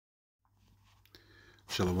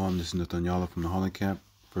Shalom, this is Nathaniel from the Holland Camp.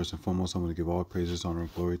 First and foremost, I want to give all praises, honor,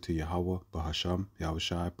 and glory to Yahweh, Bahasham,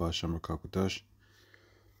 Yahushai, Bahasham Rakakwadash.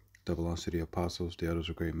 Double on City Apostles, the elders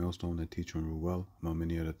of Great Millstone that teach and rule well, among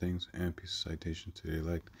many other things, and peace of citation to the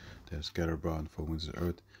elect that are scattered abroad in the four winds of the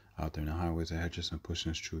earth, out there in the highways and hedges, and pushing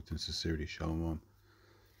His truth and sincerity. Shalom.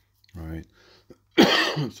 Alright,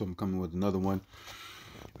 so I'm coming with another one.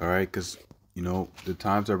 Alright, because, the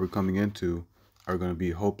times that we're coming into are going to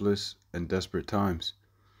be hopeless and desperate times.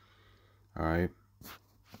 Alright,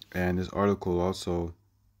 and this article also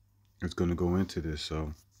is going to go into this,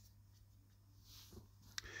 so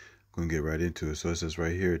I'm going to get right into it. So it says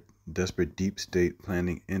right here, desperate deep state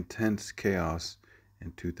planning intense chaos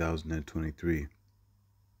in 2023.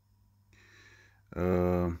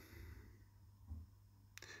 I'm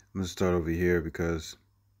going to start over here because,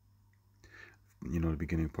 the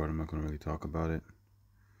beginning part, I'm not going to really talk about it.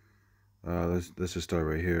 Let's just start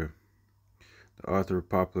right here. The author of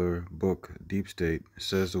popular book Deep State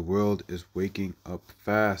says the world is waking up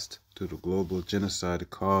fast to the global genocide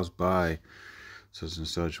caused by such and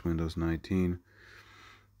such Windows 19.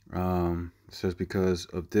 It says because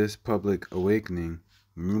of this public awakening,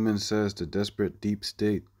 Newman says the desperate deep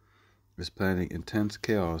state is planning intense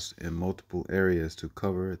chaos in multiple areas to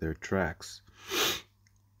cover their tracks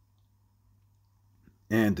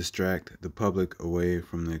and distract the public away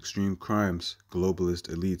from the extreme crimes globalist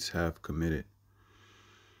elites have committed.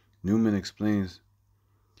 Newman explains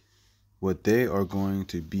what they are going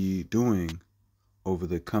to be doing over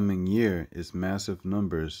the coming year is massive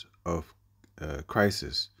numbers of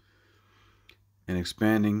crises and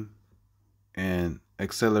expanding and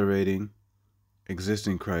accelerating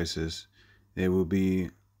existing crises. They will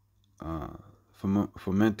be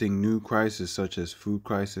fomenting new crises such as food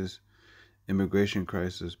crisis, immigration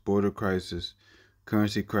crisis, border crisis,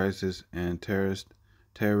 currency crisis, and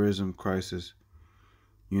terrorism crisis.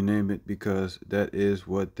 You name it, because that is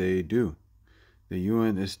what they do. The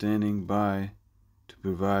UN is standing by to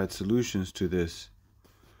provide solutions to this,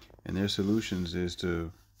 and their solutions is to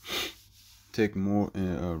take more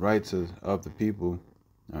rights of the people,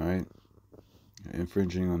 all right,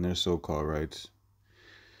 infringing on their so-called rights,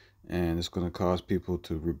 and it's going to cause people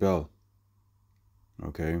to rebel.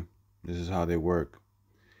 Okay, this is how they work.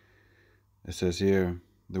 It says here,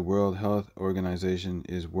 the World Health Organization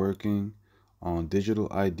is working on digital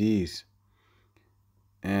IDs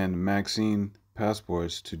and vaccine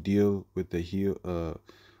passports to deal with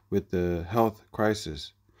the health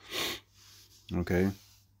crisis. Okay,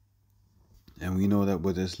 and we know that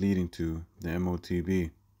what that's leading to, the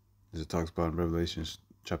MOTB, as it talks about in Revelation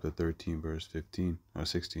chapter 13, verse 15 or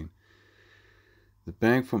 16. The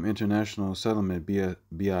Bank for International Settlement,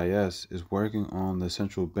 BIS, is working on the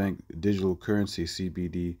central bank digital currency,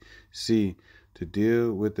 CBDC, to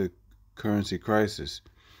deal with the currency crisis.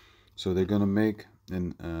 So they're going to make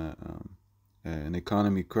an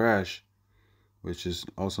economy crash, which is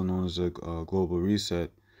also known as a global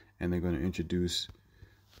reset, and they're going to introduce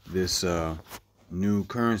this new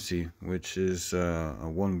currency, which is a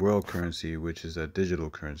one world currency, which is a digital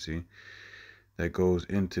currency that goes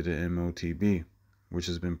into the MOTB, which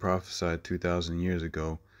has been prophesied 2,000 years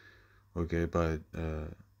ago, okay, by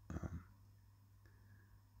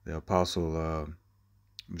the apostle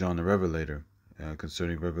John the Revelator,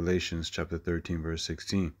 concerning Revelations chapter 13, verse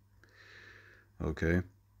 16. Okay,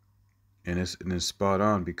 and it's spot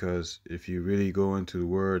on, because if you really go into the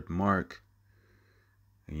word Mark,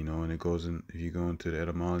 and it goes in, if you go into the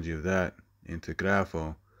etymology of that, into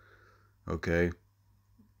grapho, okay,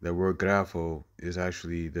 that word grapho is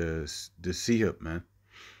actually the sihip, man,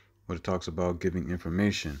 what it talks about giving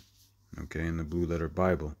information, okay, in the Blue Letter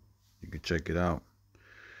Bible. You can check it out.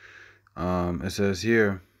 It says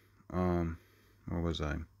here, where was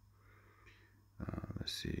I?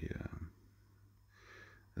 Let's see.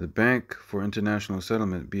 The Bank for International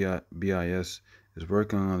Settlement, BIS, is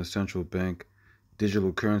working on the central bank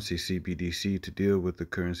digital currency, CBDC, to deal with the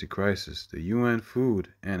currency crisis. The UN Food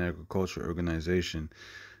and Agriculture Organization,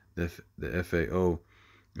 the FAO,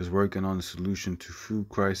 is working on the solution to food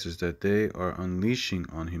crisis that they are unleashing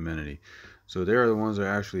on humanity. So they are the ones that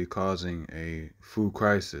are actually causing a food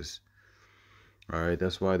crisis. All right,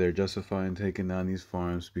 that's why they're justifying taking down these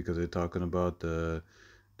farms, because they're talking about the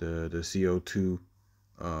CO2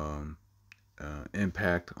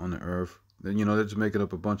 impact on the earth. Then they're just making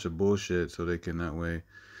up a bunch of bullshit so they can that way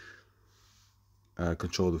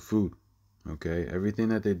control the food. Okay, everything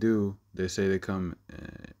that they do, they say they come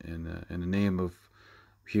in the name of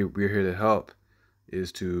we're here to help,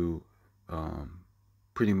 is to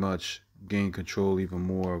pretty much gain control even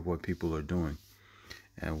more of what people are doing,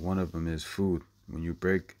 and one of them is food. When you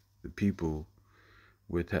break the people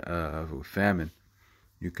with famine.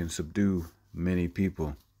 You can subdue many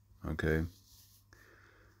people, okay?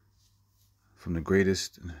 From the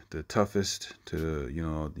greatest, the toughest, to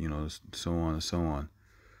so on and so on,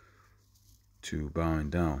 to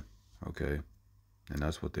bowing down, okay? And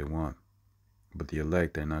that's what they want. But the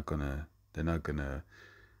elect, they're not gonna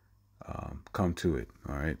come to it,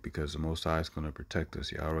 all right? Because the Most High is gonna protect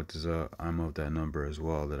us. Yahweh, I'm of that number as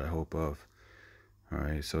well that I hope of. All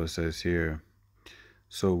right. So it says here.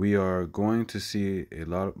 So we are going to see a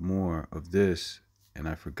lot more of this, and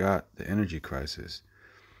I forgot the energy crisis.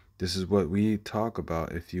 This is what we talked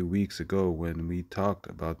about a few weeks ago when we talked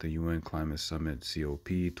about the UN Climate Summit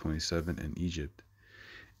COP27 in Egypt.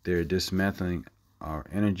 They're dismantling our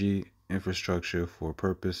energy infrastructure for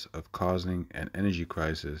purpose of causing an energy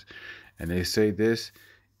crisis. And they say this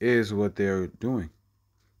is what they're doing.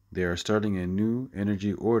 They are starting a new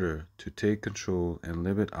energy order to take control and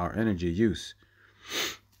limit our energy use.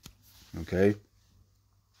 Okay?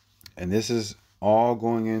 And this is all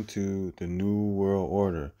going into the new world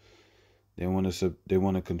order. They want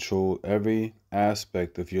to control every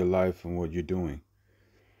aspect of your life and what you're doing.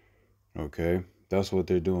 Okay? That's what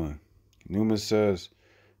they're doing. Numa says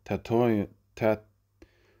Tatolians,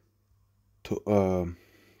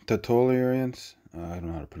 I don't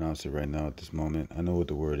know how to pronounce it right now at this moment. I know what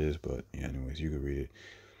the word is, but yeah, anyways, you can read it.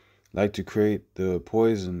 Like to create the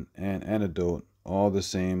poison and antidote all the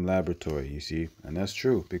same laboratory, you see. And that's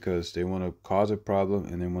true, because they want to cause a problem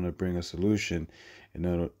and they want to bring a solution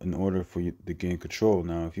in order for you to gain control.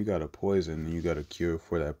 Now, if you got a poison and you got a cure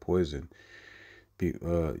for that poison,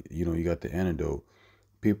 you got the antidote.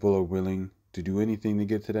 People are willing to do anything to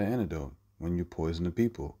get to that antidote when you poison the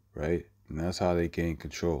people, right? And that's how they gain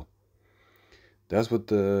control. That's what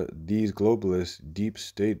these globalists, deep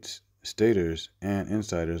staters, and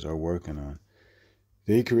insiders are working on.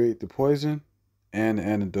 They create the poison and the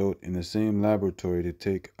antidote in the same laboratory to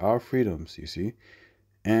take our freedoms, you see.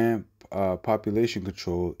 And population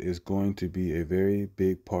control is going to be a very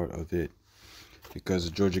big part of it. Because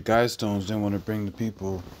the Georgia Guidestones didn't want to bring the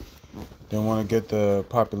people, they want to get the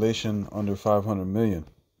population under 500 million.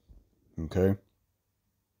 Okay?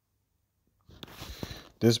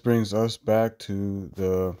 This brings us back to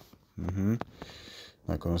the...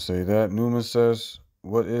 Not going to say that. Newman says,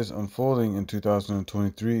 what is unfolding in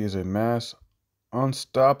 2023 is a mass,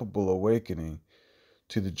 unstoppable awakening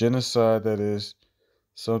to the genocide that is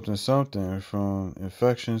something from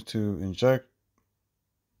infections to inject.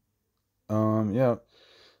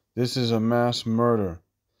 This is a mass murder.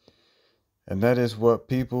 And that is what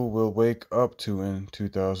people will wake up to in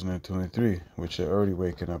 2023, which they're already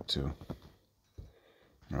waking up to.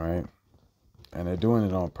 All right. And they're doing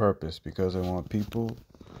it on purpose because they want people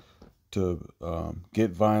to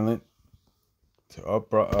get violent, to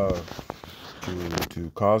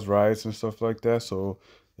cause riots and stuff like that, so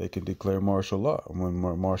they can declare martial law. When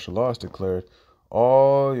martial law is declared,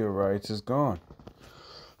 all your rights is gone.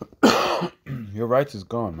 Your rights is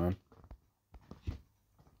gone, man.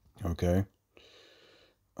 Okay.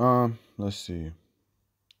 Let's see.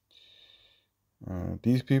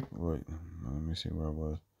 These people. Wait. Let me see where I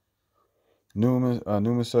was.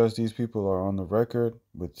 Newman says these people are on the record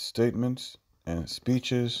with statements and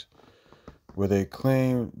speeches where they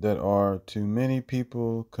claim that are too many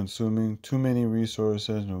people consuming too many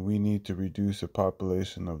resources and we need to reduce the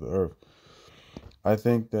population of the earth. I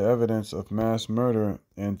think the evidence of mass murder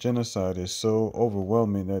and genocide is so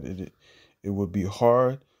overwhelming that it would be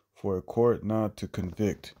hard for a court not to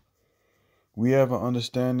convict. We have an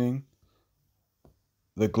understanding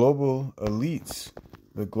the global elites,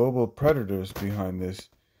 the global predators behind this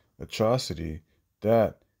atrocity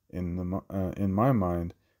that, in my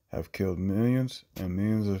mind, have killed millions and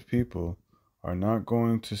millions of people, are not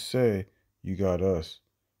going to say, you got us,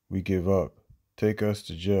 we give up, take us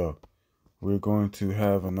to jail. We're going to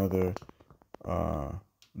have another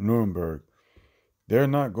Nuremberg. They're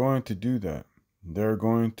not going to do that. They're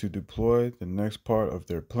going to deploy the next part of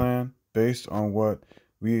their plan based on what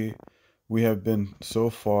we have been so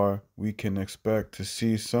far. We can expect to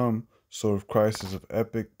see some sort of crisis of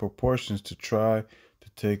epic proportions to try to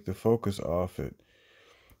take the focus off it.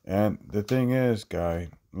 And the thing is, guy,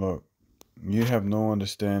 look, you have no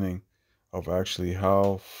understanding of actually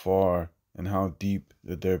how far and how deep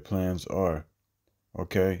that their plans are.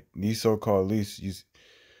 Okay, these so-called elites,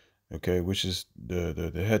 okay, which is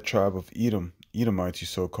the head tribe of Edomites, you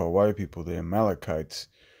so-called white people, the Amalekites.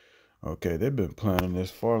 Okay, they've been planning this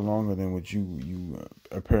far longer than what you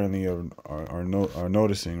apparently are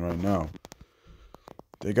noticing right now.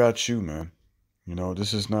 They got you, man. You know,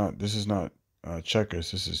 this is not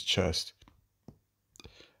checkers. This is chess.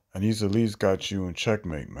 And he's at least got you in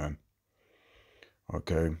checkmate, man.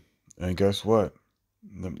 Okay. And guess what?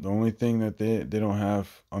 The only thing that they don't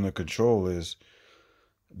have under control is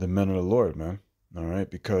the men of the Lord, man. All right.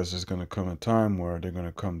 Because there's going to come a time where they're going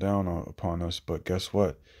to come down upon us. But guess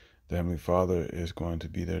what? The Heavenly Father is going to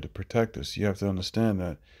be there to protect us. You have to understand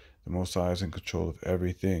that the Most High is in control of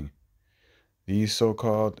everything. These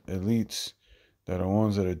so-called elites that are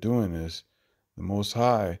ones that are doing this, the Most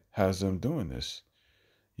High has them doing this.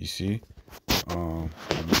 You see?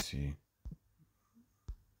 Let me see.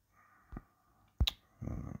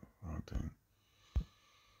 Wrong thing.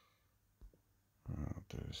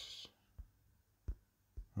 This.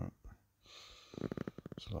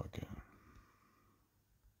 Let's log in.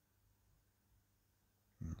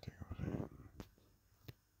 Take over there.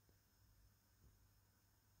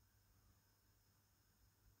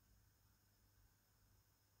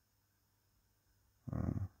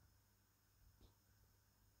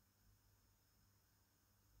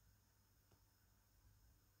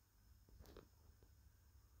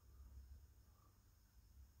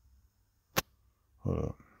 Hold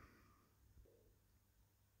up.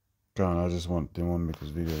 God, I just didn't want to make this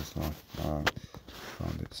video as long. Found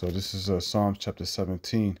it. So this is Psalms chapter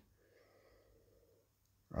 17.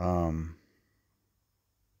 I'm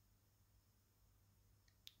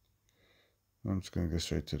just gonna get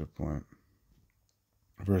straight to the point.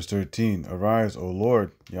 Verse 13. Arise, O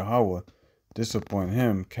Lord, Yahweh, disappoint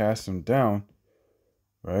him, cast him down.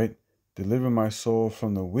 Right? Deliver my soul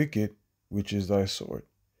from the wicked, which is thy sword.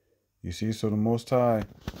 You see, so the Most High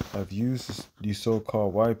have used these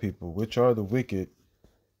so-called white people, which are the wicked,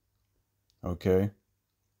 okay,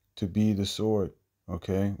 to be the sword,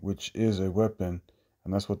 okay, which is a weapon.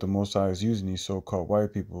 And that's what the Most High is using these so-called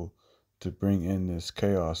white people to bring in this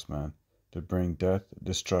chaos, man, to bring death,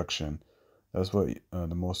 destruction. That's what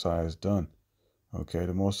the Most High has done, okay?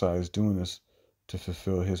 The Most High is doing this to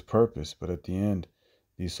fulfill his purpose. But at the end,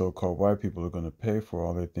 these so-called white people are going to pay for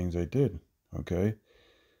all the things they did, okay?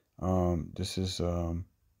 This is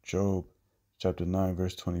Job chapter 9,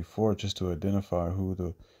 verse 24, just to identify who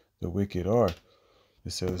the wicked are.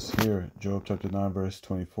 It says here, Job chapter 9, verse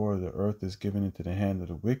 24, the earth is given into the hand of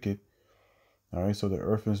the wicked. All right, so the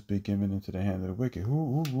earth must be given into the hand of the wicked.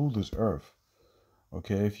 Who ruled this earth?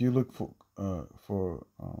 Okay, if you look for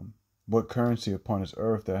what currency upon this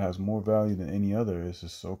earth that has more value than any other, is the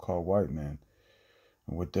so-called white man,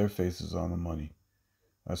 and with their faces on the money.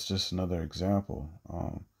 That's just another example.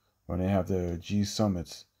 When they have their G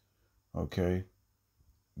summits, okay,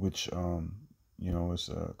 which is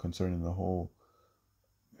concerning the whole,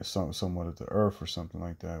 somewhat of the earth or something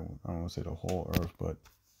like that. I don't want to say the whole earth, but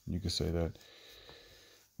you could say that,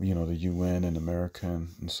 the UN and America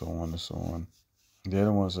and so on and so on. They're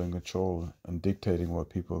the ones in control and dictating what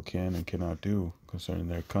people can and cannot do concerning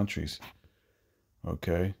their countries.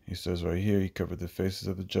 Okay, he says right here, he covered the faces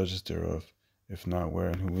of the judges thereof. If not, where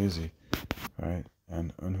and who is he? Right?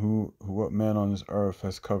 And what man on this earth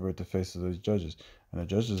has covered the faces of the judges? And the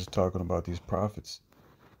judges is talking about these prophets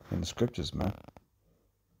in the scriptures, man.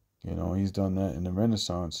 He's done that in the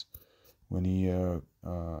Renaissance when he,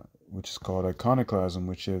 which is called iconoclasm,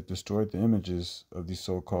 which have destroyed the images of these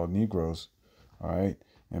so-called Negroes, all right,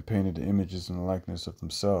 and painted the images in the likeness of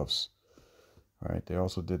themselves. All right, they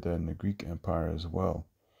also did that in the Greek Empire as well.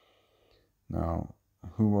 Now,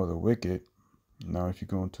 who are the wicked? Now, if you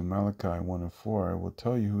go into Malachi 1 and 4, it will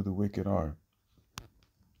tell you who the wicked are.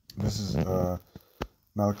 This is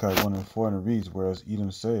Malachi 1 and 4, and it reads, whereas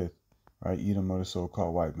Edom saith, right, Edom are the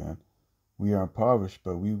so-called white man, we are impoverished,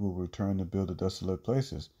 but we will return to build the desolate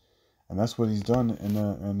places. And that's what he's done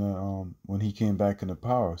when he came back into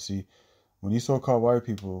power. See, when these so-called white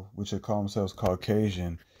people, which they call themselves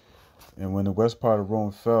Caucasian, and when the west part of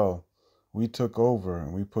Rome fell, we took over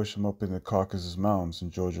and we pushed them up in the Caucasus Mountains in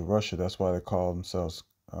Georgia, Russia. That's why they call themselves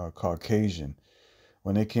Caucasian.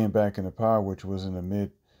 When they came back into power, which was in the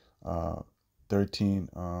mid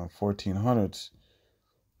 1400s,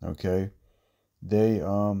 okay, they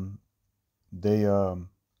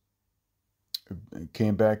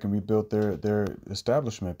came back and rebuilt their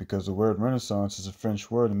establishment, because the word Renaissance is a French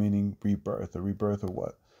word meaning rebirth. A rebirth of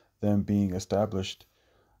what? Them being established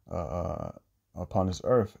upon this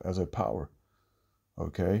earth as a power.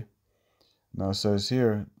 Okay. Now it says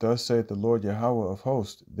here, thus saith the Lord Yahweh of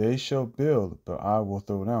hosts, they shall build, but I will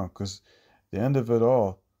throw down. Because the end of it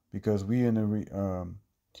all, because we're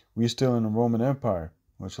still in the Roman Empire,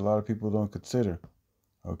 which a lot of people don't consider.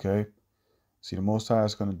 Okay. See, the Most High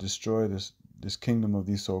is going to destroy this kingdom of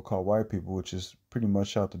these so-called white people, which is pretty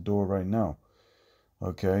much out the door right now.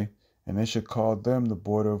 Okay. And they should call them the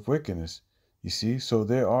border of wickedness. You see, so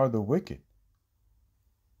they are the wicked.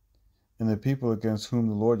 And the people against whom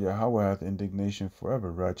the Lord Yahweh hath indignation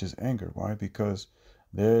forever, righteous anger. Why? Because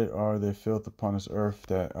there are their filth upon this earth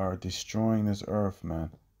that are destroying this earth,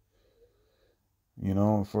 man. You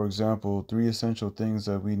know, for example, 3 essential things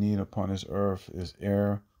that we need upon this earth is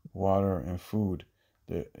air, water, and food.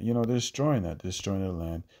 They're destroying that. They're destroying the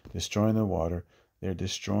land, destroying the water. They're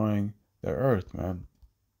destroying the earth, man.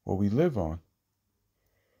 What we live on.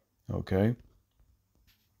 Okay?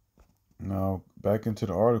 Now, back into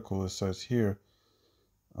the article, it says here,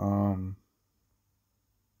 we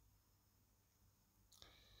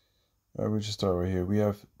just start right here. We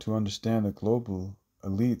have to understand the global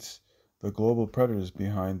elites, the global predators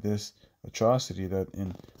behind this atrocity that,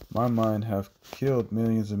 in my mind, have killed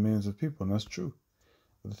millions and millions of people, and that's true.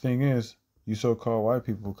 But the thing is, you so-called white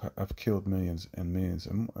people have killed millions and millions,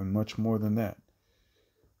 and much more than that.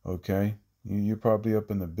 Okay? You're probably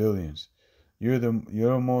up in the billions. You're the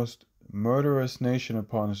most murderous nation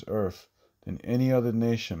upon this earth than any other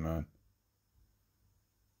nation, man.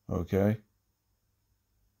 Okay?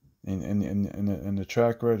 And the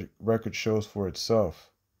track record shows for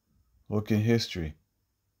itself. Look in history.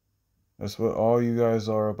 That's what all you guys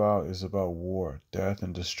are about, is about war, death,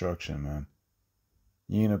 and destruction, man.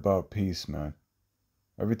 You ain't about peace, man.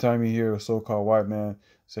 Every time you hear a so-called white man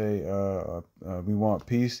say, we want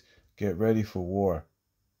peace, get ready for war.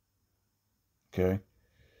 Okay?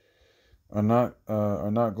 Are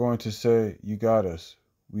not going to say, you got us,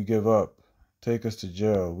 we give up, take us to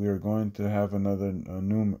jail, we are going to have another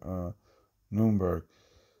Nuremberg.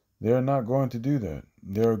 They are not going to do that.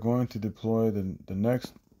 They are going to deploy the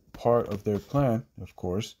next part of their plan, of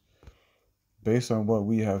course. Based on what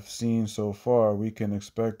we have seen so far, we can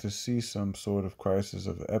expect to see some sort of crisis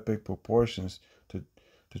of epic proportions to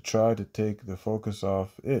try to take the focus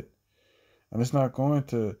off it. And it's not going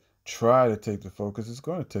to try to take the focus, it's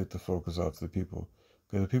going to take the focus off the people.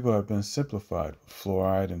 Because the people have been simplified.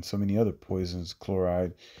 Fluoride and so many other poisons,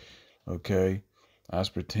 chloride, okay,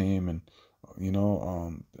 aspartame, and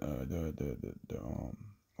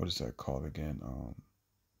what is that called again?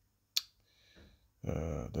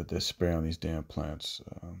 That they spray on these damn plants.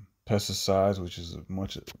 Pesticides, which is a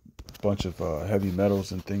bunch of heavy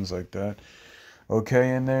metals and things like that.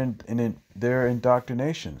 Okay, and their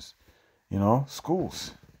indoctrinations.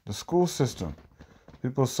 Schools, the school system.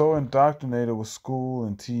 People are so indoctrinated with school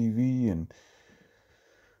and TV, and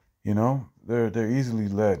they're easily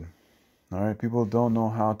led. All right, people don't know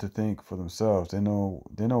how to think for themselves. They know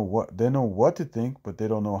what to think, but they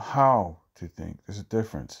don't know how to think. There's a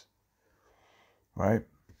difference, right?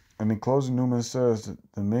 And in closing, Newman says that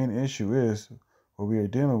the main issue is what we are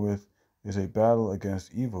dealing with is a battle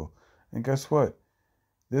against evil. And guess what?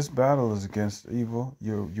 This battle is against evil.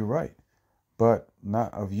 You're right, but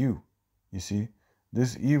not of you. You see,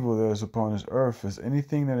 this evil that is upon this earth is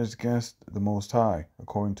anything that is against the Most High,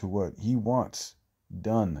 according to what He wants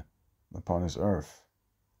done upon this earth.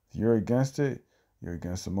 If you're against it, you're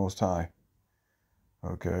against the Most High.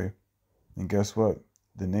 Okay? And guess what?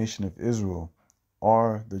 The nation of Israel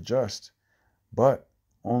are the just, but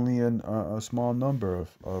only a small number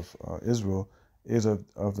of Israel is of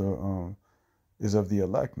the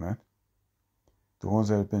elect, man. The ones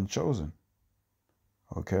that have been chosen.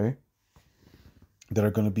 Okay? That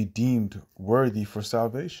are going to be deemed worthy for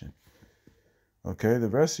salvation. Okay? The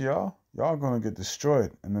rest of y'all are going to get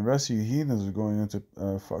destroyed. And the rest of you heathens are going into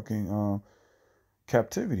fucking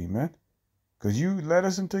captivity, man. Because you led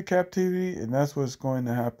us into captivity, and that's what's going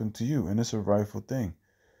to happen to you. And it's a rightful thing.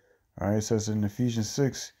 All right? It says in Ephesians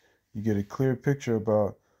 6, you get a clear picture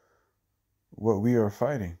about what we are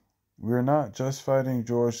fighting. We are not just fighting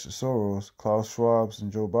George Soros, Klaus Schwab,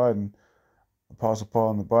 and Joe Biden. Apostle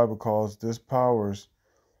Paul in the Bible calls these powers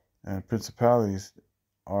and principalities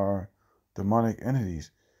are demonic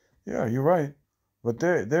entities. Yeah, you're right. But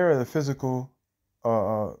they're the physical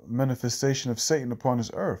manifestation of Satan upon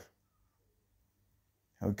this earth.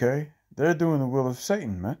 Okay? They're doing the will of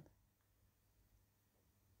Satan, man.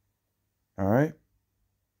 All right?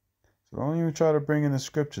 So don't even try to bring in the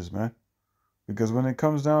scriptures, man. Because when it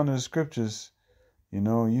comes down to the scriptures,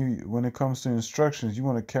 when it comes to instructions, you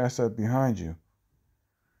want to cast that behind you.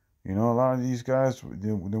 A lot of these guys,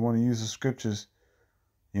 they want to use the scriptures,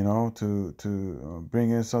 to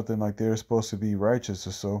bring in something like they're supposed to be righteous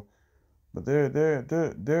or so. But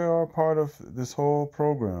they are part of this whole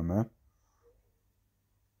program, man.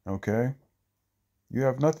 Okay? You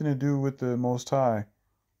have nothing to do with the Most High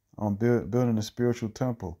on building a spiritual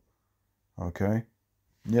temple. Okay?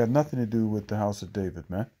 You have nothing to do with the house of David,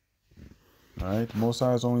 man. All right? The Most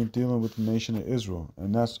High is only dealing with the nation of Israel,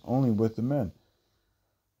 and that's only with the men.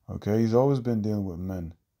 Okay? He's always been dealing with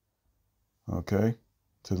men. Okay?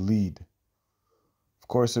 To lead.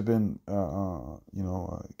 course, there have been,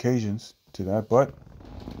 occasions to that. But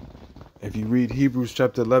if you read Hebrews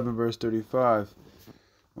chapter 11, verse 35,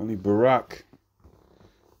 only Barak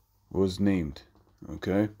was named.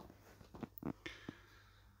 Okay.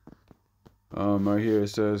 Right here it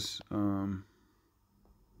says,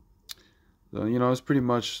 it's pretty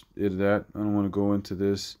much it that. I don't want to go into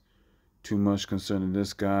this too much concerning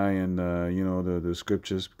this guy and, the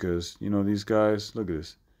scriptures, because, these guys, look at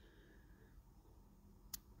this.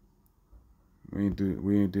 We ain't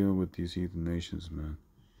dealing with these heathen nations, man.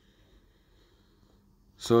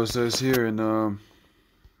 So it says here in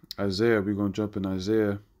Isaiah, we're going to jump in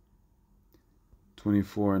Isaiah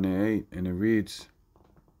 24 and 8, and it reads,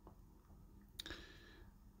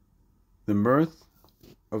 "The mirth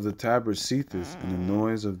of the tabret ceaseth, and the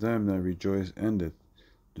noise of them that rejoice endeth.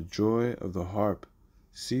 The joy of the harp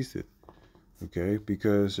ceaseth." Okay,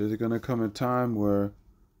 because there's going to come a time where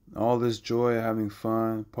all this joy of having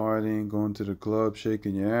fun, partying, going to the club,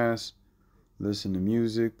 shaking your ass, listening to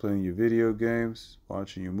music, playing your video games,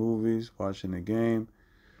 watching your movies, watching the game,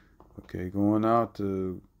 okay, going out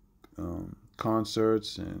to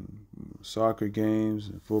concerts and soccer games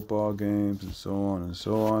and football games and so on and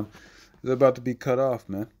so on, is about to be cut off,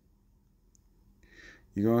 man.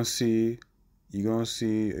 You're gonna see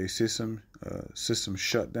a system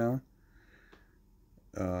shutdown,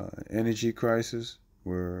 energy crisis,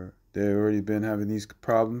 where they've already been having these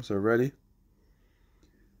problems already,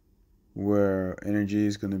 where energy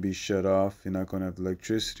is going to be shut off. You're not going to have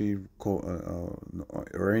electricity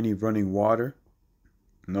or any running water,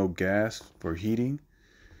 no gas for heating.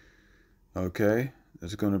 Okay,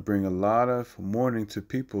 it's going to bring a lot of mourning to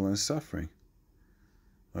people and suffering.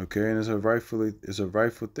 Okay, and it's a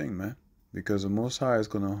rightful thing, man, because the Most High is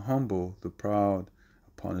going to humble the proud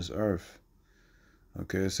upon His earth.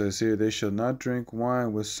 Okay, it says here, "They shall not drink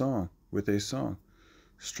wine with a song.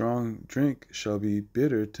 Strong drink shall be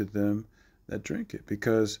bitter to them that drink it."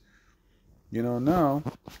 Because, now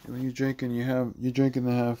when you're drinking, you're drinking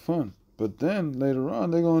to have fun. But then later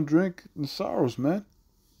on, they're gonna drink in sorrows, man.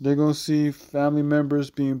 They're gonna see family members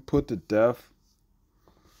being put to death.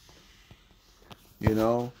 They're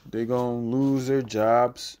gonna lose their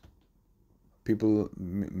jobs.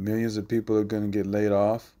 Millions of people are gonna get laid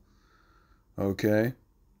off. Okay,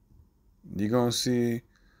 you're gonna see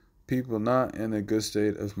people not in a good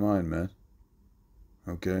state of mind, man.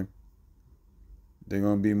 Okay, they're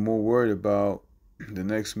gonna be more worried about the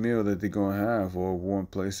next meal that they're gonna have or a warm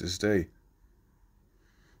place to stay.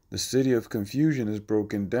 The city of confusion is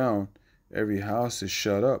broken down. Every house is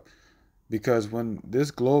shut up. Because when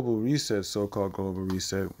this global reset, so-called global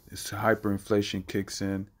reset, hyperinflation kicks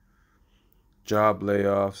in, job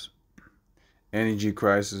layoffs, energy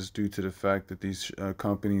crisis due to the fact that these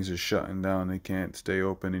companies are shutting down, they can't stay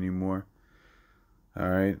open anymore. All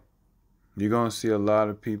right, you're gonna see a lot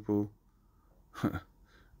of people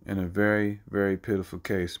in a very, very pitiful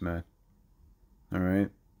case, man. All right.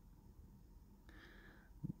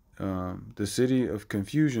 The city of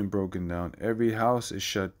confusion broken down. Every house is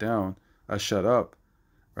shut up,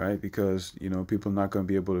 right? Because people are not going to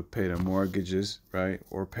be able to pay their mortgages, right,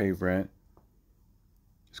 or pay rent.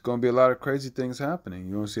 It's going to be a lot of crazy things happening.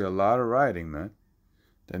 You're going to see a lot of rioting, man,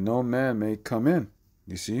 that no man may come in.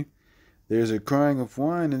 You see, there's a crying of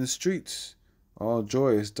wine in the streets. All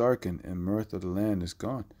joy is darkened, and mirth of the land is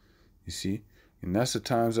gone. You see, and that's the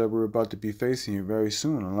times that we're about to be facing here very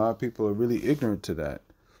soon. A lot of people are really ignorant to that.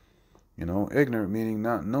 Ignorant meaning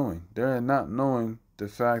not knowing. They're not knowing the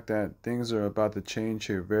fact that things are about to change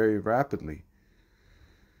here very rapidly.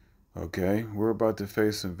 Okay, we're about to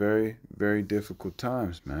face some very, very difficult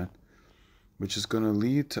times, man, which is going to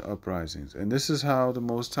lead to uprisings. And this is how the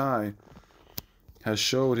Most High has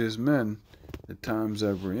showed His men the times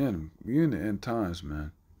that we're in. We're in the end times,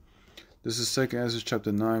 man. This is 2 Ezra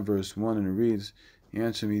chapter 9, verse 1, and it reads, "He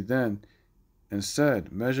answered me then and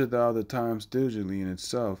said, Measure thou the times diligently in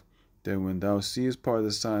itself, that when thou seest part of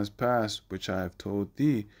the signs pass, which I have told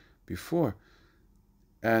thee before."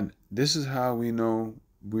 And this is how we know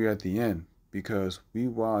we're at the end, because we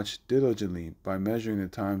watch diligently by measuring the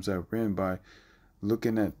times that we're in, by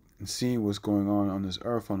looking at and seeing what's going on this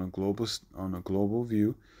earth on a global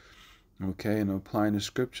view, okay, and applying the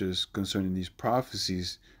scriptures concerning these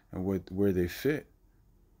prophecies and where they fit.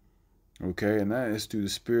 Okay, and that is through the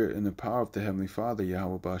spirit and the power of the Heavenly Father,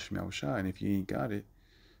 Yahweh Bashim Yahushai. And if you ain't got it,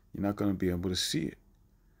 you're not going to be able to see it.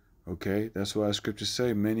 Okay, that's why scriptures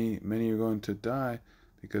say many are going to die,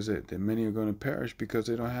 because many are going to perish because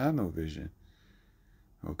they don't have no vision.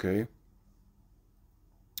 Okay,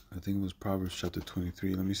 I think it was Proverbs chapter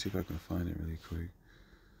 23. Let me see if I can find it really quick.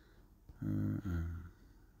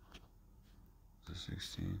 Let's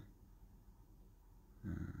 16.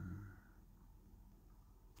 Let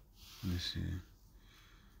me see.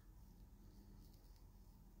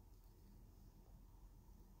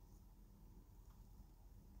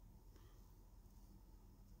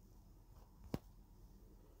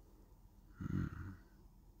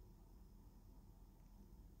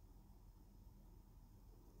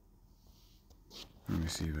 Let me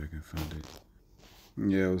see if I can find it.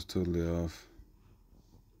 Yeah, I was totally off.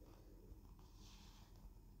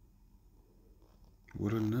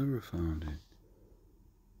 Would have never found it.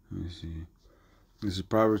 Let me see. This is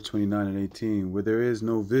Proverbs 29 and 18. Where there is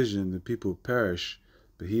no vision, the people perish,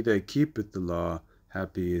 but he that keepeth the law,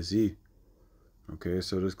 happy is he. Okay,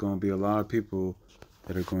 so there's going to be a lot of people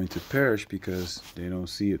that are going to perish because they don't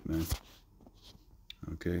see it, man.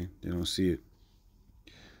 Okay, they don't see it.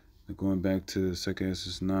 Going back to 2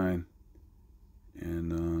 Esdras 9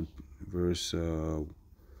 and verse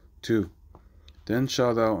 2. Then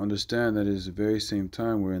shalt thou understand that it is the very same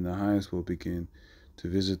time wherein the highest will begin to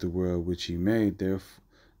visit the world which he made.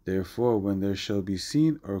 Therefore, when there shall be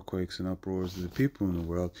seen earthquakes and uproars of the people in the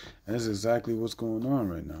world, and that's exactly what's going on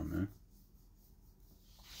right now, man.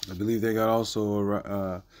 I believe they got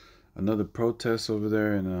also another protest over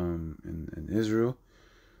there in Israel,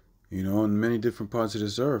 you know, in many different parts of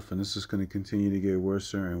this earth, and this is going to continue to get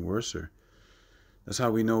worse and worse. That's how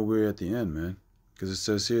we know we're at the end, man. Because it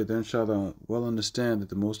says here, then shalt thou well understand that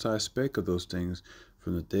the Most High spake of those things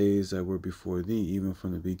from the days that were before thee, even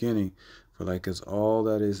from the beginning. For like as all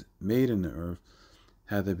that is made in the earth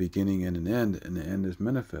hath a beginning and an end, and the end is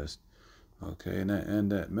manifest. Okay, and that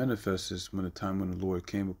end that manifests is when the time when the Lord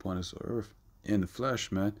came upon this earth in the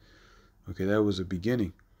flesh, man. Okay, that was a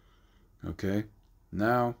beginning. Okay,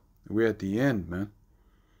 now we're at the end, man.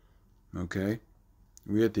 Okay,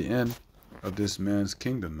 we're at the end of this man's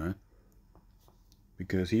kingdom, man.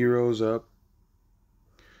 Because he rose up,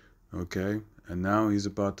 okay, and now he's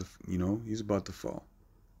about to, he's about to fall.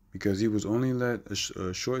 Because he was only let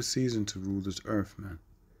a short season to rule this earth, man.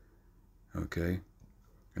 Okay,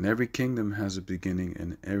 and every kingdom has a beginning,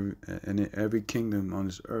 and every kingdom on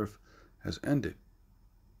this earth has ended.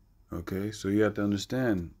 Okay, so you have to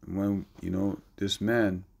understand when, this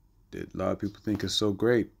man that a lot of people think is so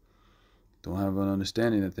great, don't have an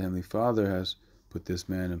understanding that the Heavenly Father has put this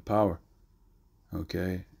man in power.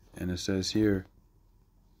 Okay, and it says here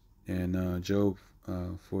in Job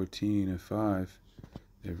 14 and 5,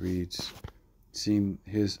 it reads, seeing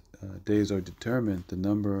his days are determined, the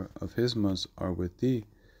number of his months are with thee.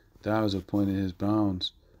 Thou hast appointed his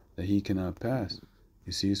bounds that he cannot pass.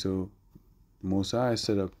 You see, so the Most High is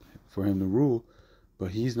set up for him to rule,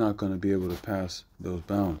 but he's not going to be able to pass those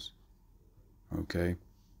bounds. Okay,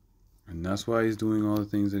 and that's why he's doing all the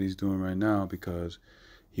things that he's doing right now, because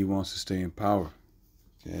he wants to stay in power.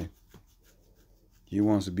 Okay, he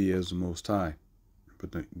wants to be as the Most High,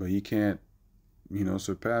 but he can't,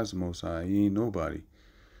 surpass the Most High. He ain't nobody.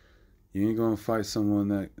 You ain't gonna fight someone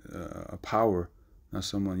that a power, not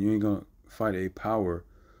someone. You ain't gonna fight a power,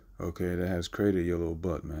 okay, that has created your little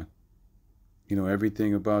butt, man. He know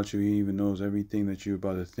everything about you. He even knows everything that you're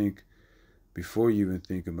about to think before you even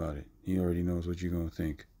think about it. He already knows what you're gonna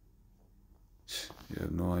think. You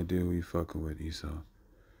have no idea who you fucking with, Esau.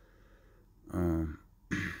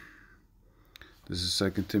 This is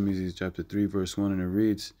 2 Timothy chapter 3, verse 1, and it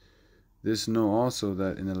reads, this know also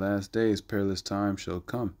that in the last days perilous times shall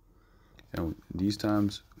come. And these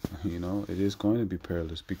times, it is going to be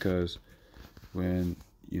perilous, because when,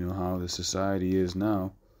 how the society is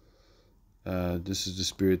now, this is the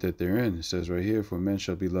spirit that they're in. It says right here, for men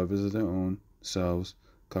shall be lovers of their own selves,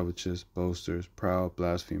 covetous, boasters, proud,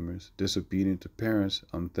 blasphemers, disobedient to parents,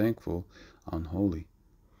 unthankful, unholy,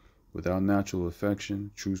 without natural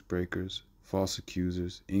affection, truce breakers, false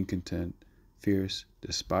accusers, incontent, fierce,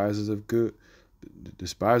 despisers of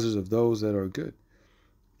those that are good,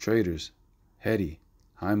 traitors, heady,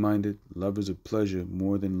 high-minded, lovers of pleasure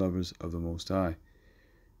more than lovers of the Most High.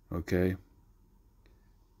 Okay,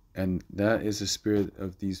 and that is the spirit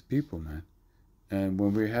of these people, man. And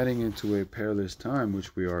when we're heading into a perilous time,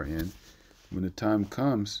 which we are in, when the time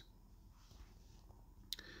comes,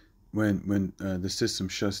 when the system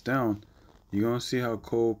shuts down, you're gonna see how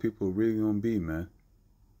cold people are really gonna be, man.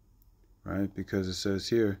 Right? Because it says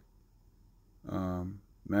here,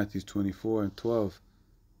 Matthew 24 and 12,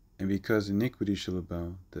 and because iniquity shall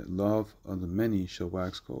abound, that love of the many shall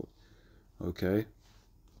wax cold. Okay?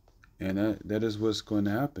 And that is what's going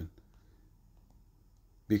to happen.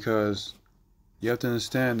 Because you have to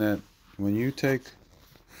understand that when you take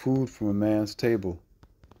food from a man's table,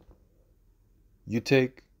 you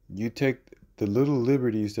take the little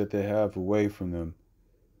liberties that they have away from them,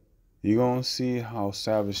 you're going to see how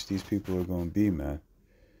savage these people are going to be, man.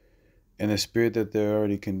 And the spirit that they're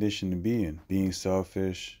already conditioned to be in, being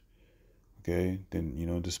selfish, okay,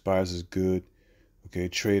 then, despises good, okay,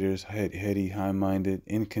 traitors, heady, high-minded,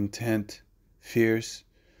 incontent, fierce.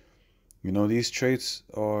 These traits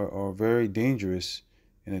are very dangerous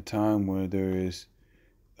in a time where there is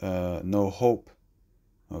no hope,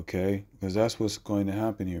 okay, because that's what's going to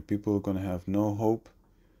happen here. People are going to have no hope,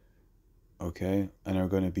 okay, and are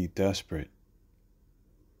going to be desperate.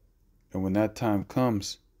 And when that time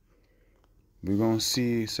comes, we're going to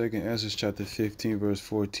see 2nd Ezra chapter 15, verse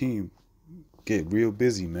 14, get real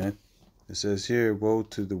busy, man. It says here, woe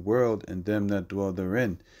to the world and them that dwell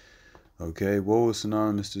therein. Okay, woe is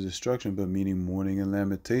synonymous to destruction, but meaning mourning and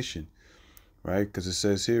lamentation, right? Because it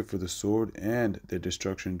says here, for the sword and their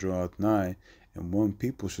destruction draweth nigh, and one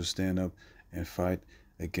people shall stand up and fight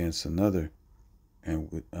against another,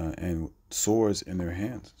 and swords in their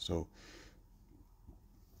hands. So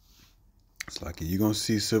it's like you're going to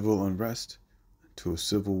see civil unrest to a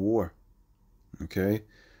civil war, okay,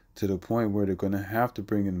 to the point where they're going to have to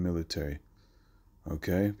bring in the military,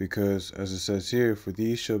 okay, because as it says here, for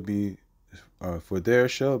there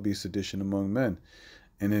shall be sedition among men,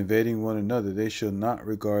 and invading one another, they shall not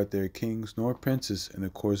regard their kings nor princes, and the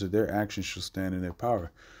course of their actions shall stand in their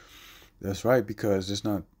power. That's right, because there's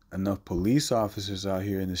not enough police officers out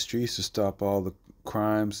here in the streets to stop all the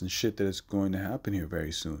crimes and shit that is going to happen here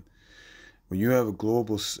very soon. When you have a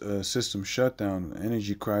global system shutdown,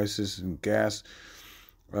 energy crisis, and gas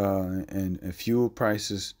and fuel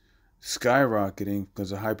prices skyrocketing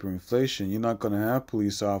because of hyperinflation, you're not going to have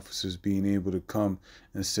police officers being able to come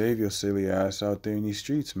and save your silly ass out there in these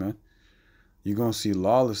streets, man. You're going to see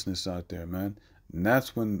lawlessness out there, man. And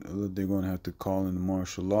that's when they're going to have to call in the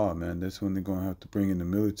martial law, man. That's when they're going to have to bring in the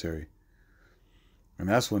military. And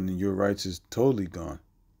that's when your rights is totally gone.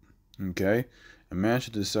 Okay? A man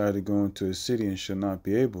should decide to go into a city and shall not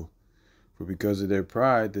be able. For because of their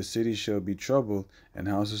pride, the city shall be troubled, and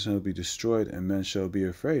houses shall be destroyed, and men shall be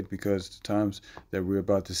afraid. Because the times that we're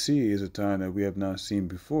about to see is a time that we have not seen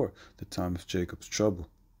before, the time of Jacob's trouble.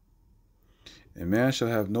 And man shall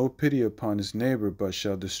have no pity upon his neighbor, but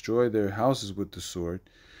shall destroy their houses with the sword.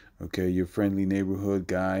 Okay, your friendly neighborhood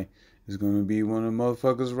guy is going to be one of the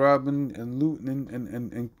motherfuckers robbing and looting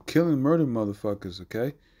and killing, murdering motherfuckers,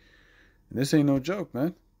 okay? And this ain't no joke,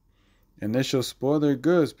 man. And they shall spoil their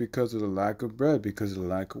goods because of the lack of bread, because of the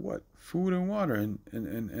lack of what? Food and water and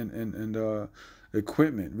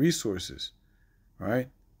equipment, resources, right?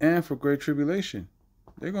 And for great tribulation.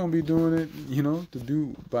 They're going to be doing it, to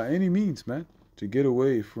do by any means, man, to get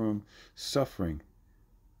away from suffering.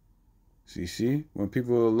 See, when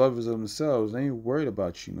people are lovers of themselves, they ain't worried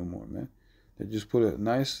about you no more, man. They just put a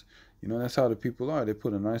nice, that's how the people are. They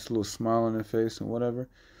put a nice little smile on their face and whatever.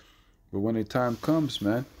 But when the time comes,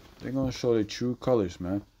 man, they're gonna show their true colors,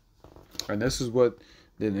 man. And this is what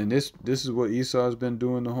Esau has been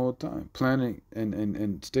doing the whole time, planning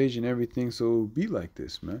and staging everything so it will be like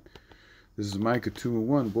this, man. This is Micah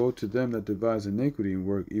 2:1. Woe to them that devise iniquity and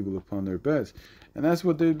work evil upon their beds. And that's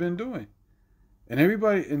what they've been doing. And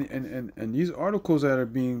everybody and these articles that are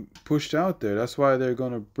being pushed out there, that's why they're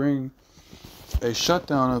gonna bring a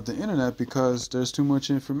shutdown of the internet, because there's too much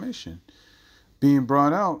information being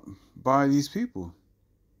brought out by these people.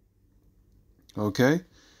 Okay?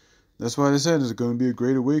 That's why they said there's going to be a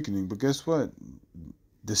great awakening. But guess what?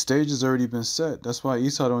 The stage has already been set. That's why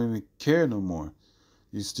Esau don't even care no more.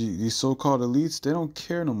 These so-called elites, they don't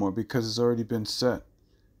care no more because it's already been set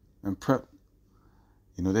and prepped.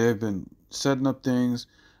 They have been setting up things,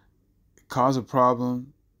 cause a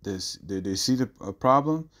problem. They see a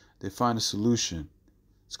problem, they find a solution.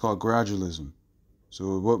 It's called gradualism.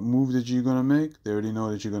 So what move that you're going to make, they already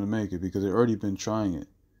know that you're going to make it because they've already been trying it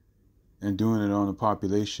and doing it on the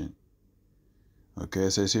population. Okay,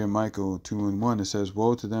 it says here in Micah 2:1, it says,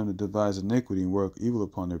 woe to them that devise iniquity and work evil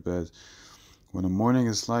upon their beds. When the morning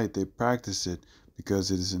is light, they practice it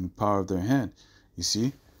because it is in the power of their hand. You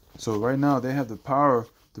see? So right now they have the power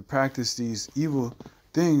to practice these evil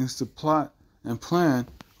things, to plot and plan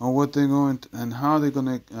on what they're going to, and how they're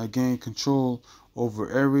going to gain control over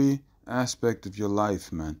every aspect of your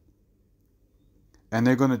life, man. And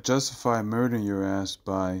they're going to justify murdering your ass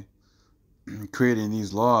by creating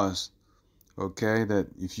these laws, okay, that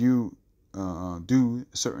if you do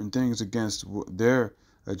certain things against their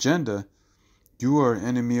agenda, you are an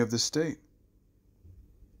enemy of the state.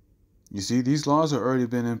 You see, these laws have already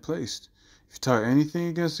been in place. If you talk anything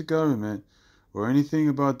against the government or anything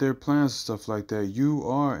about their plans and stuff like that, you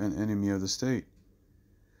are an enemy of the state.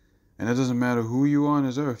 And it doesn't matter who you are on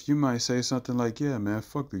this earth. You might say something like, yeah, man,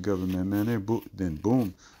 fuck the government, man. Then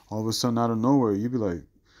boom, all of a sudden out of nowhere, you be like,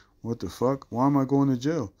 what the fuck? Why am I going to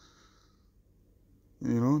jail?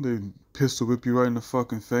 You know, they pistol whip you right in the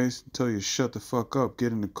fucking face, tell you shut the fuck up,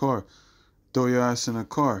 get in the car, throw your ass in a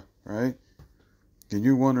car, right? And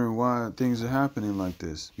you're wondering why things are happening like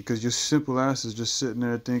this. Because your simple ass is just sitting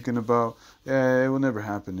there thinking about, yeah, it will never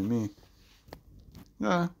happen to me.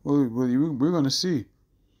 Yeah, well we're going to see.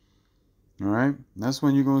 All right? That's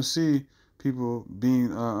when you're going to see people being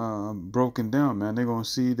broken down, man. They're going to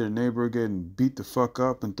see their neighbor getting beat the fuck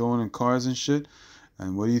up and thrown in cars and shit.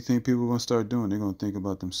 And what do you think people are going to start doing? They're going to think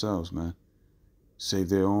about themselves, man. Save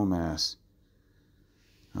their own ass.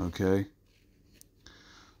 Okay?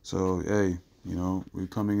 So, hey, you know, we're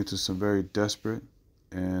coming into some very desperate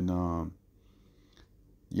and,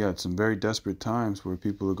 yeah, some very desperate times where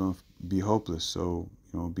people are going to be hopeless. So,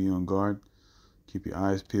 you know, be on guard. Keep your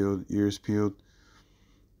eyes peeled, ears peeled.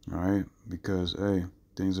 All right? Because, hey,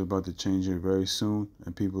 things are about to change here very soon,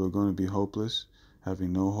 and people are going to be hopeless,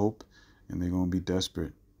 having no hope, and they're going to be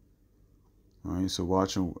desperate. All right? So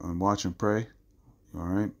watch and pray. All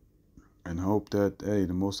right? And hope that, hey,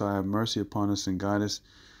 the Most High have mercy upon us and guide us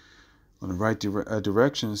on the right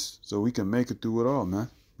directions so we can make it through it all, man.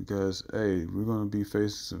 Because, hey, we're going to be facing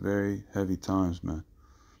some very heavy times, man.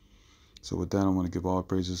 So with that, I want to give all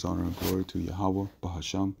praises, honor, and glory to Yahweh,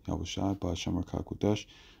 Bahasham, Yahweh Shai, Bahasham Rakakudesh.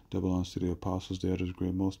 That belongs to the apostles, the elders,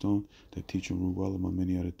 great millstone, that teach and rule well among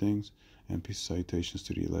many other things. And peace and salutations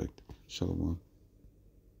to the elect. Shalom.